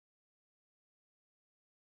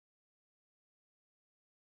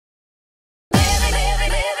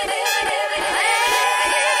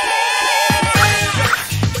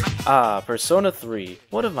Persona 3,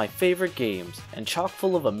 one of my favorite games, and chock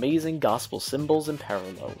full of amazing gospel symbols and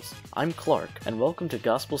parallels. I'm Clark, and welcome to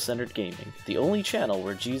Gospel-Centered Gaming, the only channel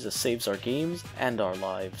where Jesus saves our games and our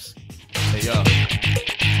lives.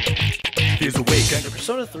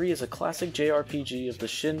 Persona 3 is a classic JRPG of the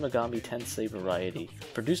Shin Megami Tensei variety,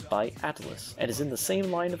 produced by Atlas, and is in the same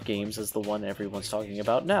line of games as the one everyone's talking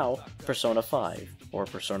about now, Persona 5, or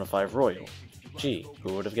Persona 5 Royal. Gee,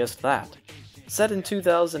 who would have guessed that? Set in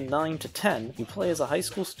 2009 to 10, you play as a high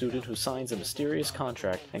school student who signs a mysterious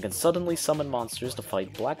contract and can suddenly summon monsters to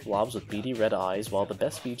fight black blobs with beady red eyes while the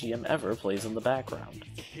best BGM ever plays in the background.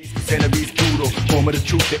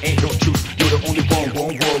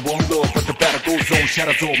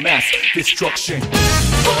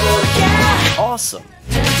 Awesome!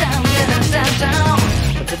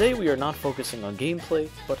 But today we are not focusing on gameplay,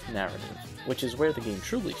 but narrative, which is where the game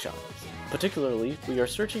truly shines. Particularly, we are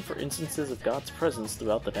searching for instances of God's presence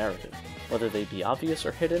throughout the narrative, whether they be obvious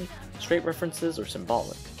or hidden, straight references or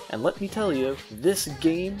symbolic. And let me tell you, this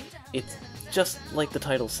game, it's just like the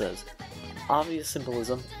title says, obvious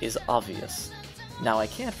symbolism is obvious. Now I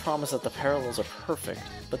can't promise that the parallels are perfect,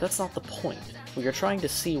 but that's not the point. We are trying to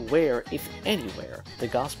see where, if anywhere, the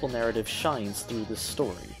gospel narrative shines through this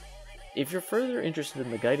story. If you're further interested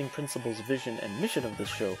in the guiding principles, vision, and mission of this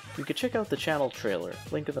show, you could check out the channel trailer,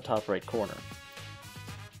 link in the top right corner.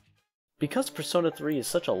 Because Persona 3 is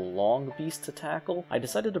such a long beast to tackle, I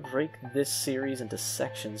decided to break this series into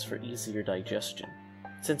sections for easier digestion.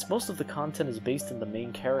 Since most of the content is based in the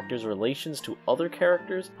main character's relations to other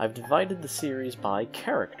characters, I've divided the series by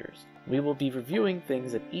characters. We will be reviewing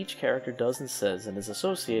things that each character does and says and is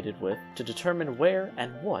associated with to determine where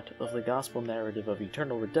and what of the gospel narrative of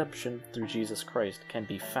eternal redemption through Jesus Christ can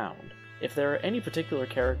be found. If there are any particular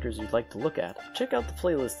characters you'd like to look at, check out the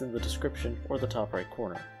playlist in the description or the top right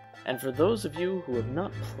corner. And for those of you who have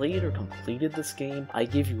not played or completed this game, I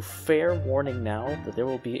give you fair warning now that there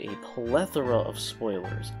will be a plethora of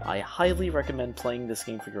spoilers. I highly recommend playing this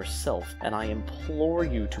game for yourself, and I implore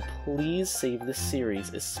you to please save this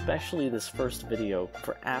series, especially this first video,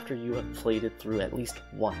 for after you have played it through at least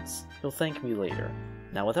once. You'll thank me later.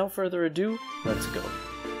 Now without further ado, let's go.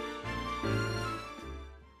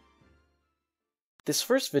 This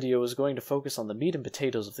first video is going to focus on the meat and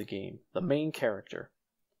potatoes of the game, the main character.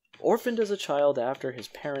 Orphaned as a child after his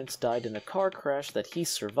parents died in a car crash that he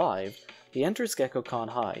survived, he enters Gekkoukan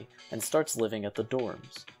High and starts living at the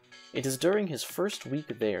dorms. It is during his first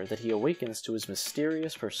week there that he awakens to his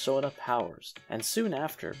mysterious persona powers, and soon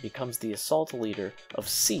after becomes the assault leader of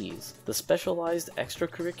FES, the Specialized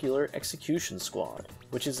Extracurricular Execution Squad,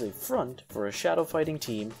 which is a front for a shadow fighting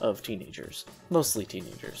team of teenagers. Mostly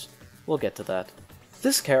teenagers. We'll get to that.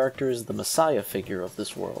 This character is the messiah figure of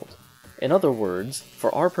this world. In other words,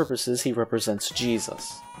 for our purposes he represents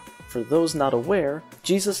Jesus. For those not aware,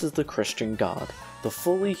 Jesus is the Christian God, the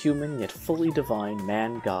fully human yet fully divine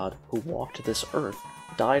man-God who walked this earth,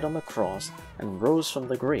 died on the cross, and rose from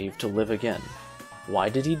the grave to live again. Why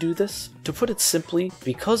did he do this? To put it simply,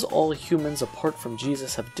 because all humans apart from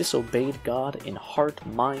Jesus have disobeyed God in heart,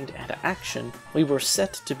 mind, and action, we were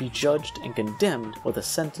set to be judged and condemned with a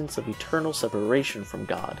sentence of eternal separation from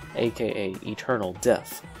God, aka eternal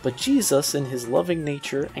death. But Jesus, in his loving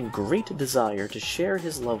nature and great desire to share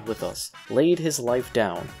his love with us, laid his life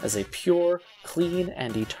down as a pure, clean,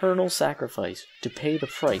 and eternal sacrifice to pay the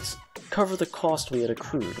price, cover the cost we had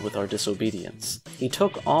accrued with our disobedience. He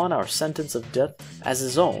took on our sentence of death as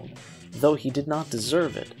his own, though he did not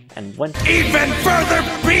deserve it, and went even further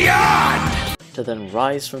beyond to then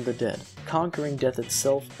rise from the dead, conquering death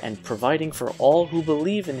itself and providing for all who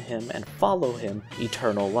believe in him and follow him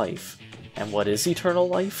eternal life. And what is eternal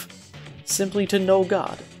life? Simply to know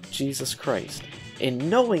God, Jesus Christ. In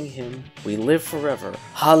knowing him, we live forever.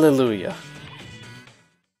 Hallelujah!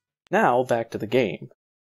 Now, back to the game.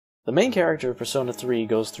 The main character of Persona 3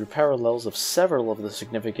 goes through parallels of several of the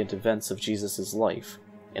significant events of Jesus' life.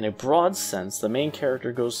 In a broad sense, the main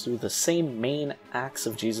character goes through the same main acts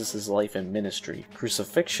of Jesus' life and ministry: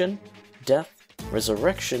 crucifixion, death,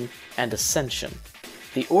 resurrection, and ascension.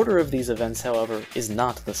 The order of these events, however, is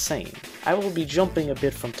not the same. I will be jumping a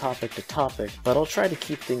bit from topic to topic, but I'll try to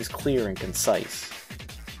keep things clear and concise.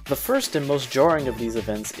 The first and most jarring of these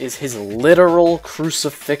events is his literal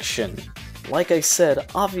crucifixion. Like I said,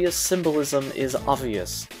 obvious symbolism is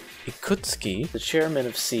obvious. Ikutsuki, the chairman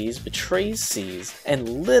of FES, betrays FES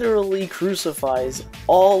and literally crucifies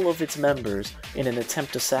all of its members in an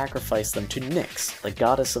attempt to sacrifice them to Nyx, the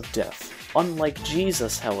goddess of death. Unlike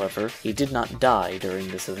Jesus, however, he did not die during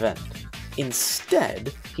this event.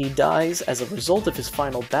 Instead, he dies as a result of his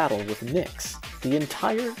final battle with Nyx. The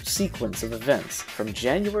entire sequence of events from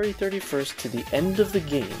January 31st to the end of the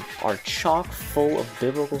game are chock full of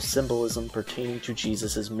biblical symbolism pertaining to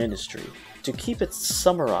Jesus' ministry. To keep it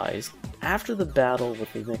summarized, after the battle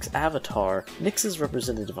with the Nyx avatar, Nyx's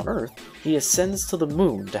representative on Earth, he ascends to the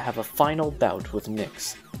moon to have a final bout with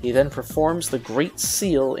Nyx. He then performs the Great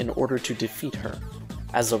Seal in order to defeat her.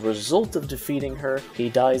 As a result of defeating her, he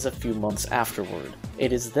dies a few months afterward.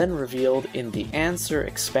 It is then revealed in the Answer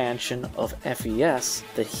expansion of FES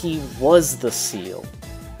that he was the Seal,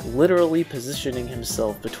 literally positioning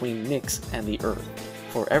himself between Nyx and the Earth,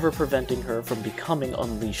 forever preventing her from becoming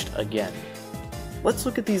unleashed again. Let's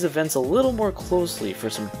look at these events a little more closely for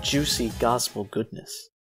some juicy gospel goodness.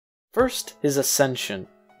 First, his Ascension.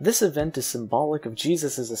 This event is symbolic of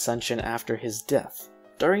Jesus' ascension after his death.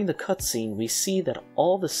 During the cutscene, we see that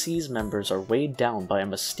all the Seas members are weighed down by a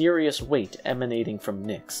mysterious weight emanating from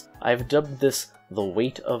Nyx. I've dubbed this the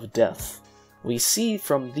weight of death. We see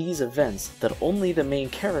from these events that only the main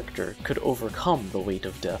character could overcome the weight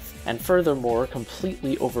of death, and furthermore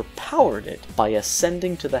completely overpowered it by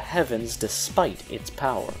ascending to the heavens despite its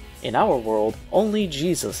power. In our world, only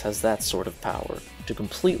Jesus has that sort of power, to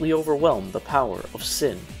completely overwhelm the power of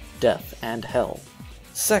sin, death, and hell.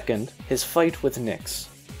 Second, his fight with Nyx.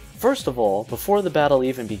 First of all, before the battle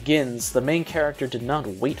even begins, the main character did not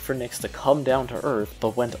wait for Nyx to come down to Earth,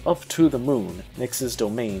 but went up to the moon, Nyx's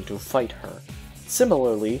domain, to fight her.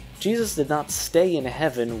 Similarly, Jesus did not stay in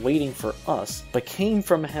heaven waiting for us, but came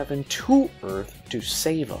from heaven to Earth to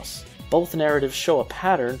save us. Both narratives show a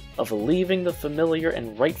pattern of leaving the familiar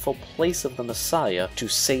and rightful place of the Messiah to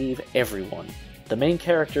save everyone. The main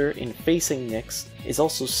character, in facing Nyx, is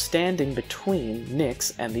also standing between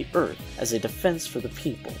Nyx and the Earth as a defense for the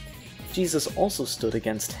people. Jesus also stood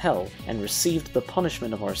against hell and received the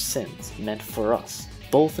punishment of our sins, meant for us.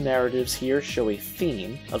 Both narratives here show a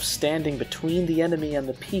theme of standing between the enemy and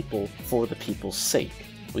the people for the people's sake.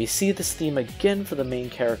 We see this theme again for the main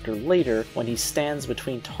character later when he stands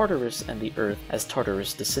between Tartarus and the Earth as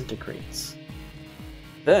Tartarus disintegrates.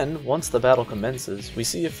 Then, once the battle commences, we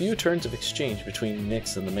see a few turns of exchange between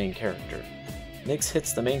Nyx and the main character. Nyx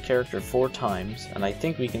hits the main character 4 times, and I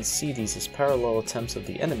think we can see these as parallel attempts of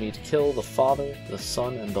the enemy to kill the Father, the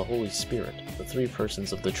Son, and the Holy Spirit, the 3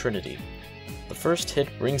 persons of the Trinity. The first hit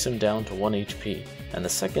brings him down to 1 HP, and the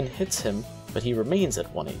second hits him, but he remains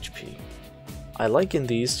at 1 HP. I liken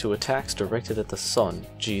these to attacks directed at the Son,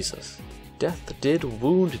 Jesus. Death did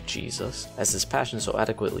wound Jesus, as his passion so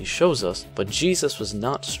adequately shows us, but Jesus was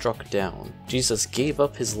not struck down. Jesus gave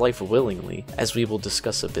up his life willingly, as we will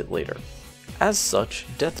discuss a bit later. As such,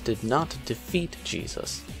 death did not defeat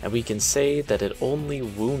Jesus, and we can say that it only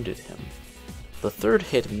wounded him. The third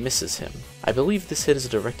hit misses him. I believe this hit is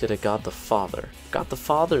directed at God the Father. God the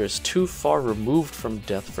Father is too far removed from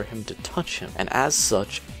death for him to touch him, and as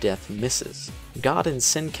such, death misses. God and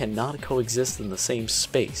sin cannot coexist in the same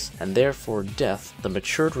space, and therefore death, the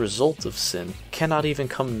matured result of sin, cannot even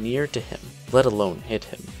come near to him, let alone hit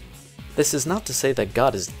him. This is not to say that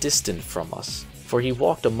God is distant from us, for he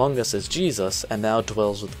walked among us as Jesus and now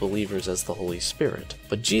dwells with believers as the Holy Spirit.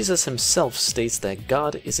 But Jesus himself states that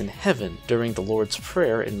God is in heaven during the Lord's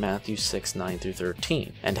Prayer in Matthew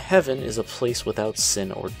 6:9-13, and heaven is a place without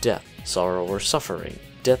sin or death, sorrow or suffering.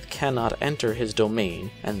 Death cannot enter his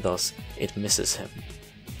domain, and thus it misses him.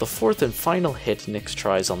 The fourth and final hit Nyx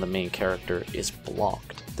tries on the main character is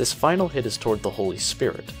blocked. This final hit is toward the Holy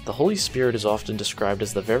Spirit. The Holy Spirit is often described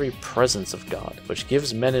as the very presence of God, which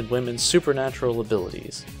gives men and women supernatural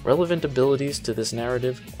abilities. Relevant abilities to this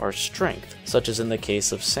narrative are strength, such as in the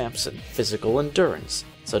case of Samson, physical endurance,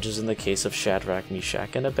 such as in the case of Shadrach,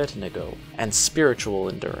 Meshach, and Abednego, and spiritual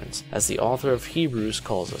endurance, as the author of Hebrews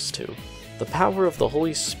calls us to. The power of the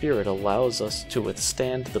Holy Spirit allows us to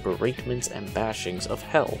withstand the beratements and bashings of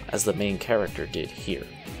hell, as the main character did here.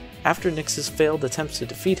 After Nyx's failed attempts to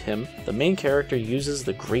defeat him, the main character uses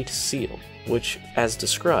the Great Seal, which, as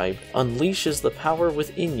described, unleashes the power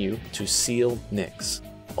within you to seal Nyx.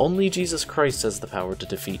 Only Jesus Christ has the power to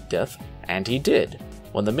defeat death, and he did.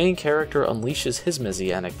 When the main character unleashes his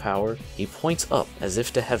Messianic power, he points up as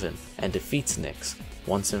if to heaven and defeats Nyx,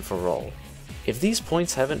 once and for all. If these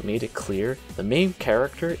points haven't made it clear, the main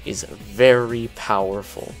character is very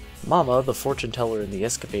powerful. Mama, the fortune teller in the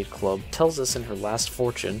Escapade Club, tells us in her last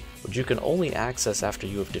fortune, which you can only access after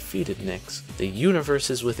you have defeated Nyx, the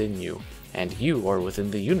universe is within you, and you are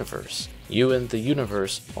within the universe. You and the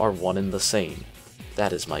universe are one and the same.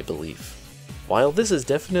 That is my belief. While this is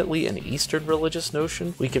definitely an Eastern religious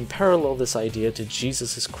notion, we can parallel this idea to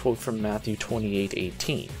Jesus' quote from Matthew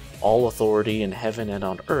 28:18. All authority in heaven and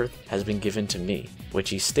on earth has been given to me,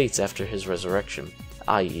 which he states after his resurrection.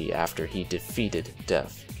 i.e. after he defeated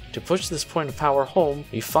death. To push this point of power home,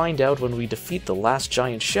 we find out when we defeat the last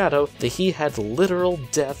giant shadow that he had literal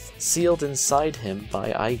death sealed inside him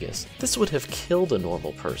by Aegis. This would have killed a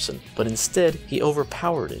normal person, but instead he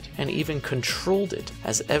overpowered it and even controlled it,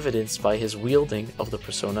 as evidenced by his wielding of the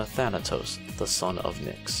persona Thanatos, the son of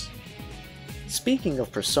Nyx. Speaking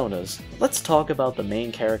of personas, let's talk about the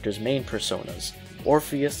main character's main personas,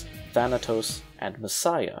 Orpheus, Thanatos, and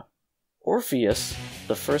Messiah. Orpheus,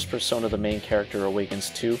 the first persona the main character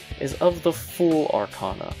awakens to, is of the Fool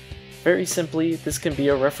Arcana. Very simply, this can be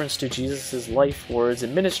a reference to Jesus' life, words,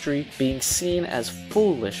 and ministry being seen as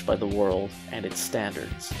foolish by the world and its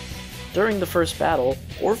standards. During the first battle,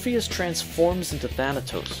 Orpheus transforms into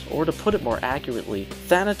Thanatos, or to put it more accurately,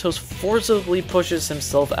 Thanatos forcibly pushes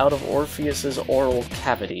himself out of Orpheus's oral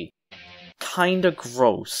cavity. Kinda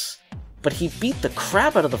gross. But he beat the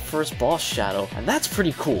crap out of the first boss shadow, and that's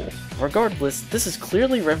pretty cool. Regardless, this is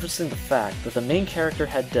clearly referencing the fact that the main character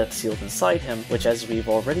had death sealed inside him, which as we've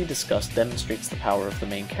already discussed demonstrates the power of the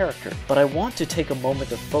main character. But I want to take a moment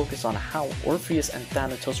to focus on how Orpheus and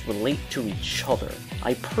Thanatos relate to each other.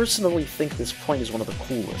 I personally think this point is one of the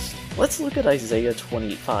coolest. Let's look at Isaiah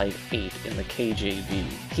 25:8 in the KJV.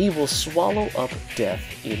 He will swallow up death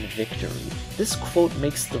in victory. This quote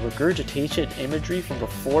makes the regurgitation imagery from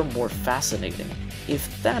before more fascinating. If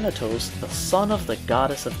Thanatos, the son of the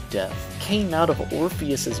goddess of death, came out of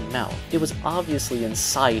Orpheus's mouth, it was obviously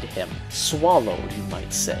inside him. Swallowed, you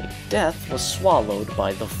might say. Death was swallowed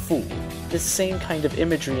by the Fool. This same kind of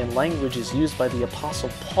imagery and language is used by the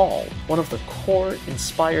Apostle Paul, one of the core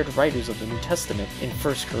inspired writers of the New Testament in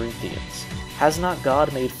 1 Corinthians. Has not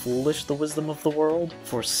God made foolish the wisdom of the world?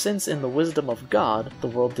 For since in the wisdom of God, the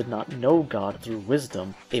world did not know God through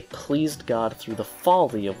wisdom, it pleased God through the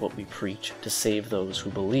folly of what we preach to save those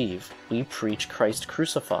who believe. We preach Christ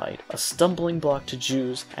crucified, a stumbling block to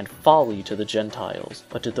Jews and folly to the Gentiles.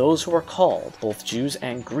 But to those who are called, both Jews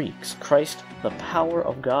and Greeks, Christ, the power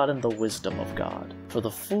of God and the wisdom of God. For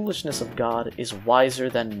the foolishness of God is wiser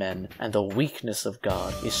than men, and the weakness of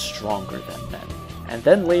God is stronger than men. And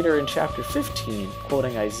then later in chapter 15,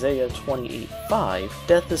 quoting Isaiah 28:5,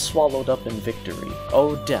 death is swallowed up in victory.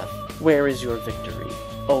 O death, where is your victory?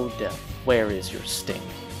 O death, where is your sting?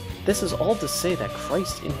 This is all to say that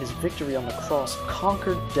Christ in his victory on the cross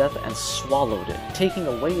conquered death and swallowed it, taking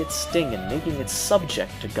away its sting and making it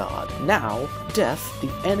subject to God. Now, death,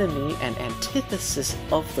 the enemy and antithesis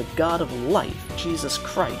of the God of life, Jesus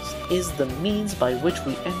Christ, is the means by which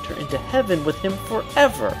we enter into heaven with him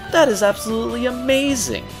forever. That is absolutely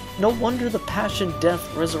amazing! No wonder the passion,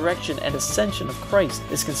 death, resurrection, and ascension of Christ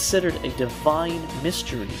is considered a divine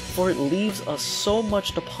mystery, for it leaves us so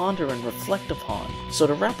much to ponder and reflect upon. So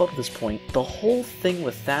to wrap up this point, the whole thing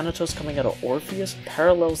with Thanatos coming out of Orpheus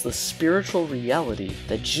parallels the spiritual reality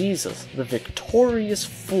that Jesus, the victorious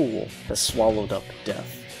Fool, has swallowed up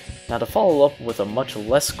death. Now to follow up with a much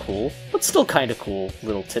less cool, but still kinda cool,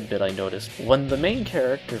 little tidbit I noticed, when the main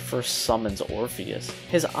character first summons Orpheus,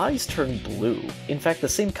 his eyes turn blue. In fact, the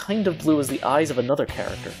same kind of blue as the eyes of another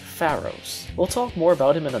character, Pharos. We'll talk more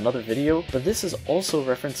about him in another video, but this is also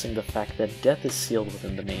referencing the fact that death is sealed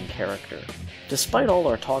within the main character. Despite all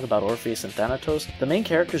our talk about Orpheus and Thanatos, the main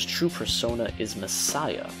character's true persona is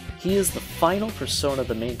Messiah. He is the final persona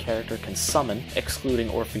the main character can summon, excluding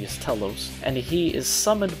Orpheus Telos, and he is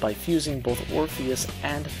summoned by fusing both Orpheus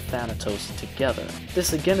and Thanatos together.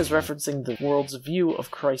 This again is referencing the world's view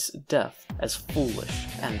of Christ's death as foolish,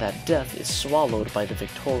 and that death is swallowed by the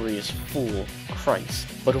victorious Fool, Christ.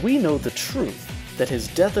 But we know the truth, that his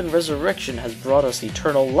death and resurrection has brought us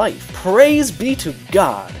eternal life. Praise be to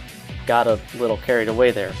God! Got a little carried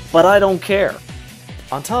away there, but I don't care!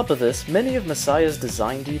 On top of this, many of Messiah's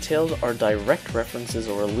design details are direct references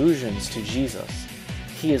or allusions to Jesus.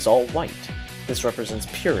 He is all white. This represents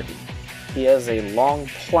purity. He has a long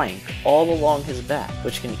plank all along his back,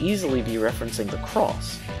 which can easily be referencing the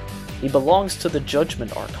cross. He belongs to the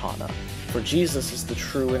Judgment Arcana, for Jesus is the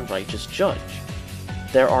true and righteous judge.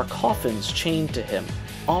 There are coffins chained to him,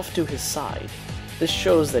 off to his side. This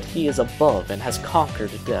shows that he is above and has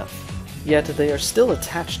conquered death. Yet they are still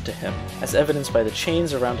attached to him, as evidenced by the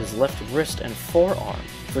chains around his left wrist and forearm,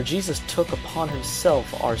 for Jesus took upon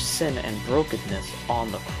himself our sin and brokenness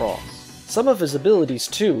on the cross. Some of his abilities,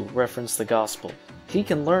 too, reference the gospel. He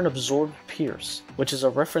can learn Absorb Pierce, which is a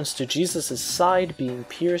reference to Jesus' side being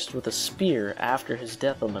pierced with a spear after his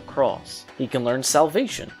death on the cross. He can learn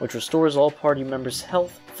Salvation, which restores all party members'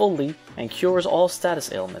 health fully and cures all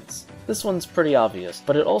status ailments. This one's pretty obvious,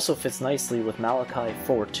 but it also fits nicely with Malachi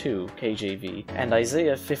 4:2 KJV and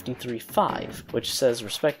Isaiah 53:5, which says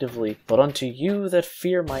respectively, "But unto you that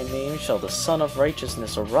fear my name shall the Son of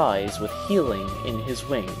Righteousness arise with healing in his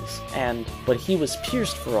wings," and "But he was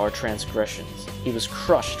pierced for our transgressions, he was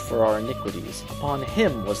crushed for our iniquities. Upon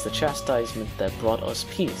him was the chastisement that brought us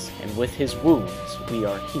peace, and with his wounds we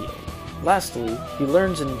are healed." Lastly, he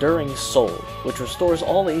learns Enduring Soul, which restores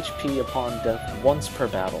all HP upon death once per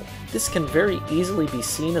battle. This can very easily be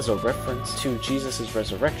seen as a reference to Jesus'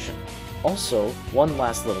 resurrection. Also, one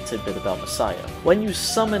last little tidbit about Messiah. When you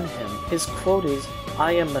summon him, his quote is,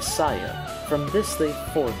 "I am Messiah. From this day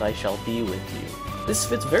forth I shall be with you." This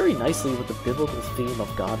fits very nicely with the biblical theme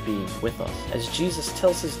of God being with us, as Jesus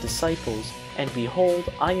tells his disciples, "And behold,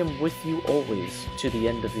 I am with you always to the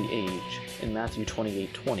end of the age," in Matthew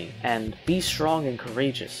 28:20, and "Be strong and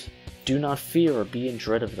courageous. Do not fear or be in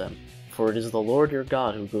dread of them, for it is the Lord your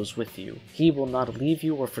God who goes with you. He will not leave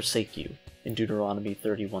you or forsake you," in Deuteronomy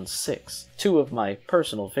 31:6, two of my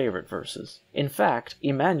personal favorite verses. In fact,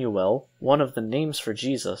 Emmanuel, one of the names for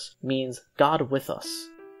Jesus, means God with us.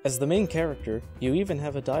 As the main character, you even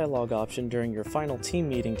have a dialogue option during your final team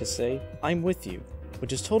meeting to say, "I'm with you,"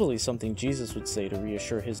 which is totally something Jesus would say to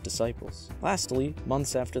reassure his disciples. Lastly,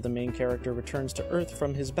 months after the main character returns to Earth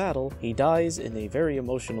from his battle, he dies in a very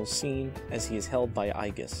emotional scene as he is held by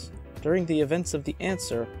Aegis. During the events of The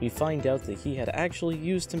Answer, we find out that he had actually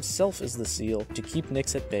used himself as the seal to keep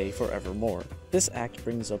Nyx at bay forevermore. This act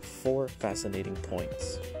brings up 4 fascinating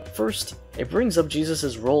points. First, it brings up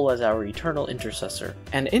Jesus' role as our eternal intercessor.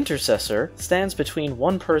 An intercessor stands between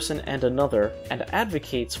one person and another and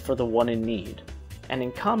advocates for the one in need. And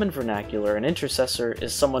in common vernacular, an intercessor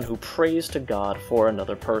is someone who prays to God for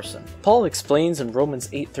another person. Paul explains in Romans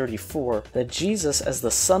 8:34 that Jesus, as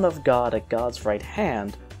the Son of God at God's right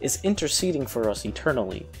hand, is interceding for us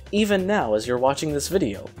eternally, even now as you're watching this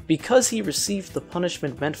video. Because he received the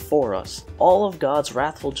punishment meant for us, all of God's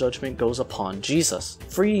wrathful judgment goes upon Jesus,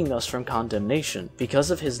 freeing us from condemnation. Because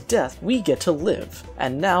of his death, we get to live.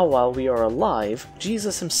 And now, while we are alive,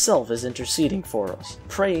 Jesus himself is interceding for us,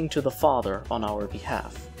 praying to the Father on our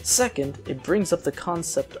behalf. Second, it brings up the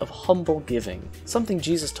concept of humble giving, something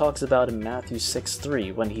Jesus talks about in Matthew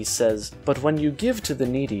 6:3 when he says, "But when you give to the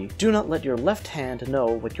needy, do not let your left hand know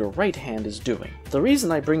what your right hand is doing." The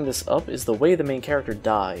reason I bring this up is the way the main character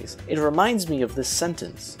dies. It reminds me of this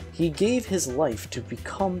sentence. He gave his life to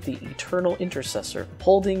become the eternal intercessor,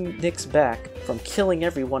 holding Nyx back from killing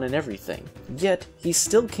everyone and everything. Yet, he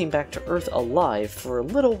still came back to Earth alive for a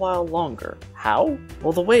little while longer. How?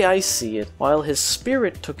 Well, the way I see it, while his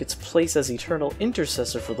spirit took its place as eternal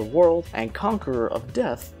intercessor for the world and conqueror of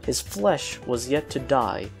death, his flesh was yet to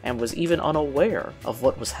die and was even unaware of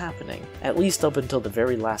what was happening, at least up until the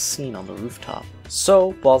very last scene on the rooftop.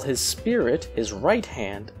 So, while his spirit, his right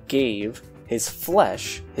hand, gave, his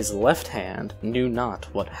flesh, his left hand, knew not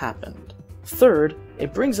what happened. Third,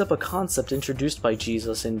 it brings up a concept introduced by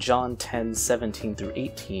Jesus in John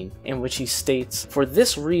 10:17-18, in which he states, "For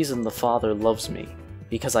this reason the Father loves me,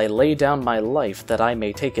 because I lay down my life that I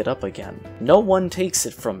may take it up again. No one takes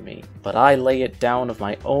it from me, but I lay it down of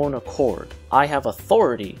my own accord. I have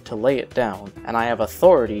authority to lay it down, and I have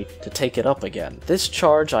authority to take it up again. This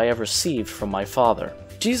charge I have received from my Father."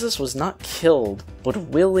 Jesus was not killed, but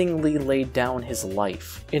willingly laid down his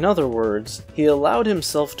life. In other words, he allowed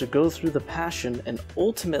himself to go through the passion and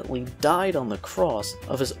ultimately died on the cross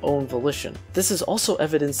of his own volition. This is also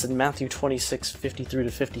evidenced in Matthew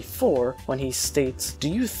 26:53-54, when he states, "Do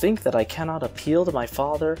you think that I cannot appeal to my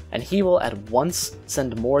Father, and he will at once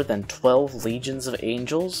send more than 12 legions of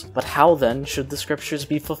angels? But how then should the scriptures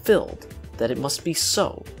be fulfilled, that it must be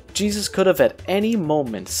so?" Jesus could have at any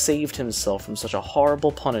moment saved himself from such a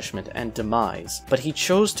horrible punishment and demise, but he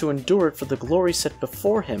chose to endure it for the glory set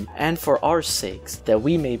before him and for our sakes, that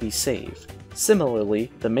we may be saved.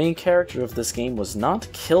 Similarly, the main character of this game was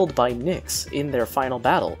not killed by Nyx in their final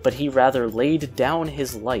battle, but he rather laid down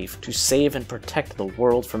his life to save and protect the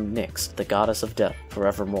world from Nyx, the goddess of death,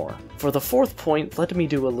 forevermore. For the fourth point, let me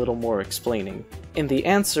do a little more explaining. In The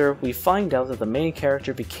Answer, we find out that the main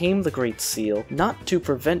character became the Great Seal not to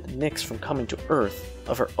prevent Nyx from coming to Earth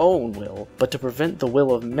of her own will, but to prevent the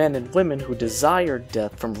will of men and women who desired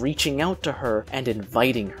death from reaching out to her and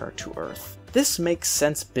inviting her to Earth. This makes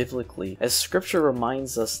sense biblically, as scripture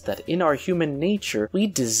reminds us that in our human nature, we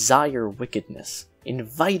desire wickedness,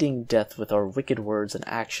 inviting death with our wicked words and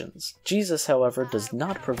actions. Jesus, however, does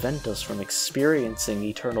not prevent us from experiencing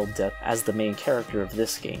eternal death as the main character of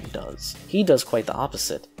this game does. He does quite the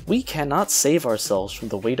opposite. We cannot save ourselves from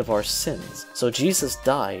the weight of our sins, so Jesus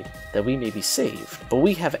died that we may be saved, but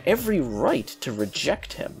we have every right to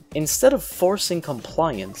reject him. Instead of forcing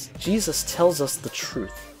compliance, Jesus tells us the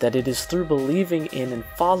truth, that it is through believing in and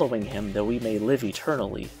following him that we may live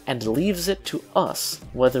eternally, and leaves it to us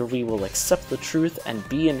whether we will accept the truth and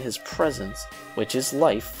be in his presence, which is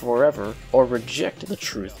life forever, or reject the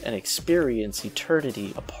truth and experience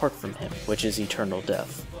eternity apart from him, which is eternal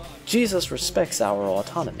death. Jesus respects our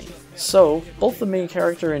autonomy. So, both the main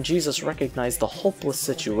character and Jesus recognize the hopeless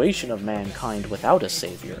situation of mankind without a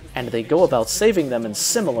savior, and they go about saving them in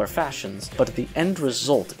similar fashions, but the end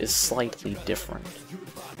result is slightly different.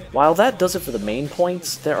 While that does it for the main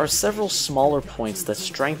points, there are several smaller points that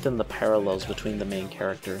strengthen the parallels between the main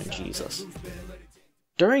character and Jesus.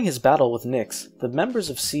 During his battle with Nyx, the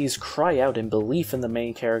members of FES cry out in belief in the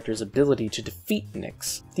main character's ability to defeat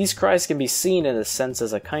Nyx. These cries can be seen in a sense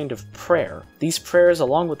as a kind of prayer. These prayers,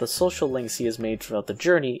 along with the social links he has made throughout the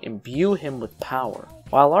journey, imbue him with power.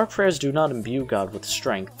 While our prayers do not imbue God with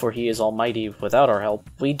strength, for he is almighty without our help,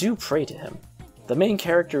 we do pray to him. The main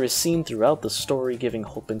character is seen throughout the story giving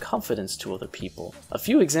hope and confidence to other people. A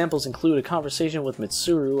few examples include a conversation with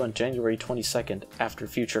Mitsuru on January 22nd after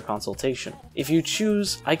future consultation. If you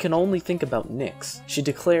choose, I can only think about Nyx. She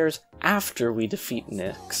declares, after we defeat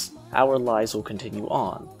Nyx, our lives will continue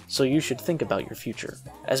on, so you should think about your future.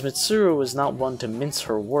 As Mitsuru was not one to mince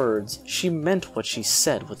her words, she meant what she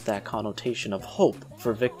said with that connotation of hope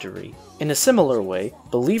for victory. In a similar way,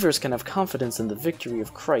 believers can have confidence in the victory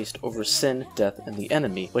of Christ over sin, death, and the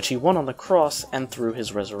enemy, which he won on the cross and through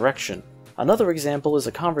his resurrection. Another example is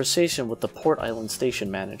a conversation with the Port Island station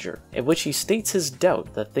manager, in which he states his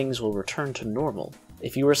doubt that things will return to normal.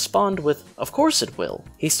 If you respond with, "Of course it will,"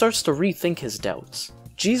 he starts to rethink his doubts.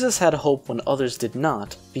 Jesus had hope when others did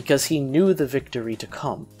not, because he knew the victory to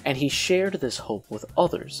come, and he shared this hope with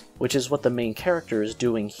others, which is what the main character is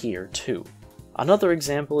doing here too. Another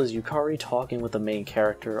example is Yukari talking with the main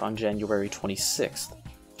character on January 26th.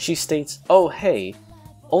 She states, "Oh hey,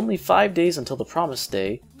 only 5 days until the promised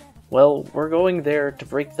day. Well, we're going there to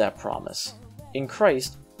break that promise. In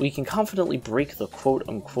Christ, we can confidently break the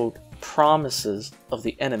quote-unquote promises of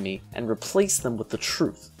the enemy and replace them with the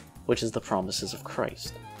truth, which is the promises of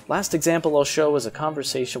Christ." Last example I'll show is a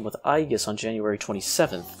conversation with Aegis on January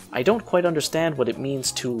 27th. I don't quite understand what it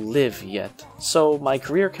means to live yet, so my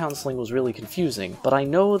career counseling was really confusing, but I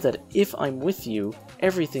know that if I'm with you,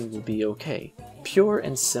 everything will be okay. Pure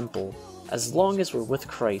and simple. As long as we're with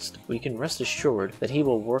Christ, we can rest assured that he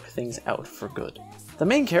will work things out for good. The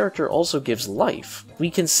main character also gives life. We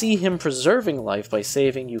can see him preserving life by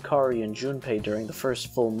saving Yukari and Junpei during the first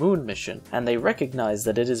full moon mission, and they recognize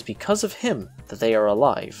that it is because of him that they are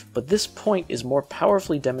alive. But this point is more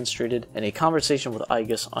powerfully demonstrated in a conversation with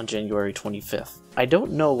Aegis on January 25th. I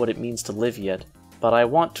don't know what it means to live yet, but I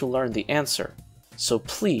want to learn the answer. So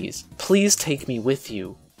please, please take me with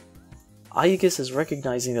you. Aegis is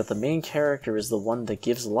recognizing that the main character is the one that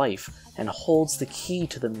gives life and holds the key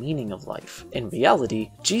to the meaning of life. In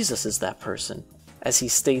reality, Jesus is that person. As he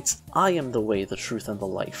states, "I am the way, the truth, and the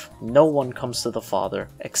life. No one comes to the Father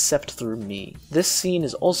except through me." This scene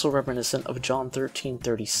is also reminiscent of John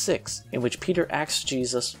 13:36, in which Peter asks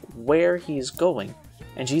Jesus where he is going,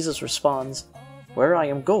 and Jesus responds, "Where I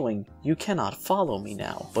am going, you cannot follow me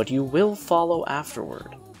now, but you will follow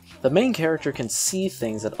afterward." The main character can see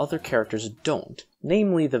things that other characters don't,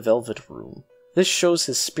 namely the Velvet Room. This shows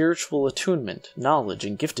his spiritual attunement, knowledge,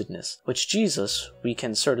 and giftedness, which Jesus, we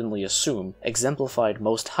can certainly assume, exemplified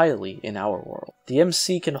most highly in our world. The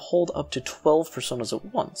MC can hold up to 12 personas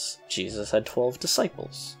at once. Jesus had 12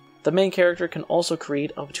 disciples. The main character can also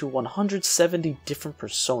create up to 170 different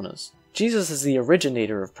personas. Jesus is the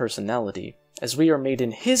originator of personality, as we are made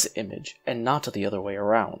in his image and not the other way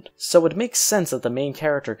around. So it makes sense that the main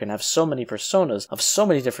character can have so many personas of so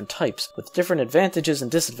many different types, with different advantages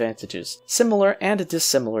and disadvantages, similar and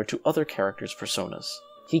dissimilar to other characters' personas.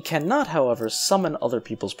 He cannot, however, summon other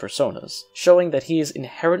people's personas, showing that he is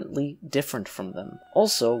inherently different from them.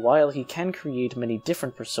 Also, while he can create many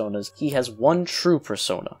different personas, he has one true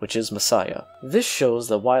persona, which is Messiah. This shows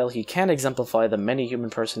that while he can exemplify the many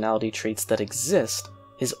human personality traits that exist,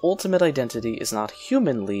 his ultimate identity is not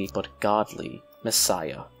humanly, but godly,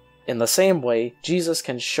 Messiah. In the same way, Jesus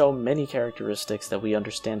can show many characteristics that we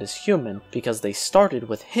understand as human because they started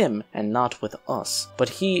with him and not with us, but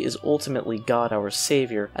he is ultimately God our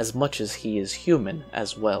Savior as much as he is human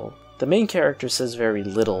as well. The main character says very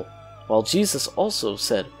little, while Jesus also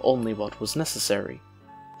said only what was necessary.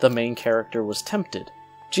 The main character was tempted.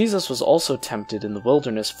 Jesus was also tempted in the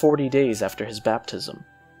wilderness 40 days after his baptism.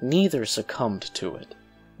 Neither succumbed to it.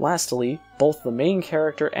 Lastly, both the main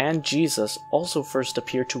character and Jesus also first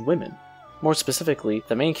appear to women. More specifically,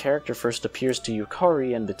 the main character first appears to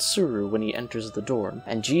Yukari and Mitsuru when he enters the dorm,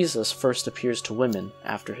 and Jesus first appears to women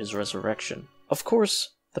after his resurrection. Of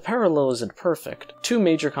course, the parallel isn't perfect. Two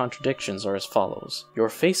major contradictions are as follows. Your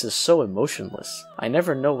face is so emotionless. I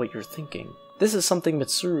never know what you're thinking. This is something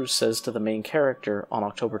Mitsuru says to the main character on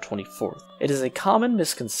October 24th. It is a common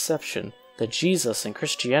misconception that Jesus and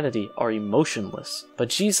Christianity are emotionless, but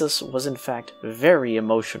Jesus was in fact very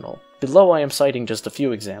emotional. Below I am citing just a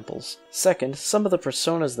few examples. Second, some of the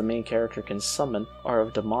personas the main character can summon are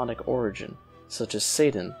of demonic origin, such as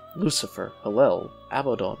Satan, Lucifer, Hillel,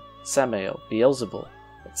 Abaddon, Samael, Beelzebul,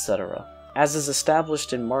 etc. As is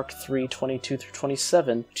established in Mark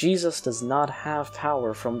 3:22-27, Jesus does not have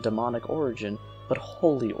power from demonic origin, but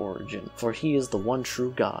holy origin, for he is the one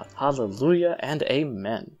true God. Hallelujah and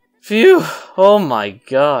amen. Phew! Oh my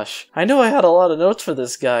gosh. I knew I had a lot of notes for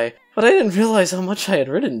this guy, but I didn't realize how much I had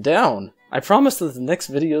written down. I promise that the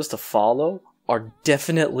next videos to follow are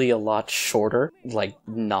definitely a lot shorter, like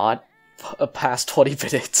not past 20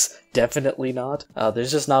 minutes. Definitely not.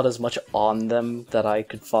 There's just not as much on them that I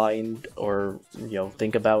could find or,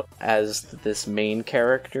 think about as this main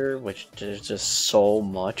character, which there's just so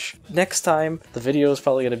much. Next time, the video is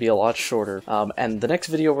probably going to be a lot shorter. And the next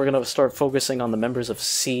video, we're going to start focusing on the members of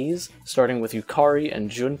SEES, starting with Yukari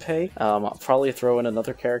and Junpei. I'll probably throw in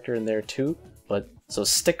another character in there too. But so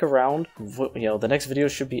stick around. The next video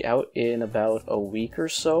should be out in about a week or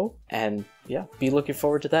so. And yeah, be looking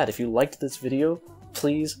forward to that. If you liked this video,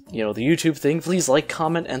 please, the YouTube thing, please like,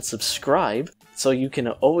 comment, and subscribe so you can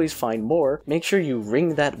always find more. Make sure you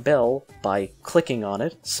ring that bell by clicking on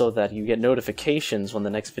it so that you get notifications when the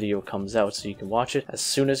next video comes out so you can watch it as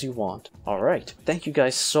soon as you want. Alright, thank you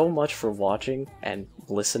guys so much for watching and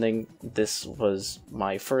listening. This was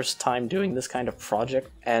my first time doing this kind of project,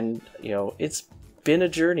 and, it's been a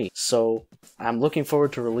journey, so I'm looking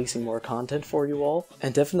forward to releasing more content for you all.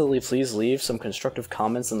 And definitely please leave some constructive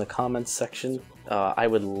comments in the comments section. I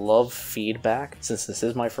would love feedback, since this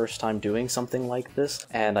is my first time doing something like this,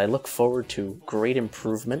 and I look forward to great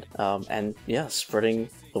improvement, and yeah, spreading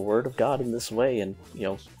the word of God in this way, and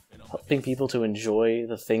helping people to enjoy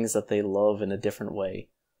the things that they love in a different way.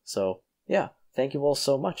 So yeah, thank you all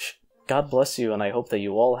so much. God bless you, and I hope that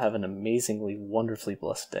you all have an amazingly, wonderfully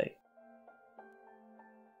blessed day.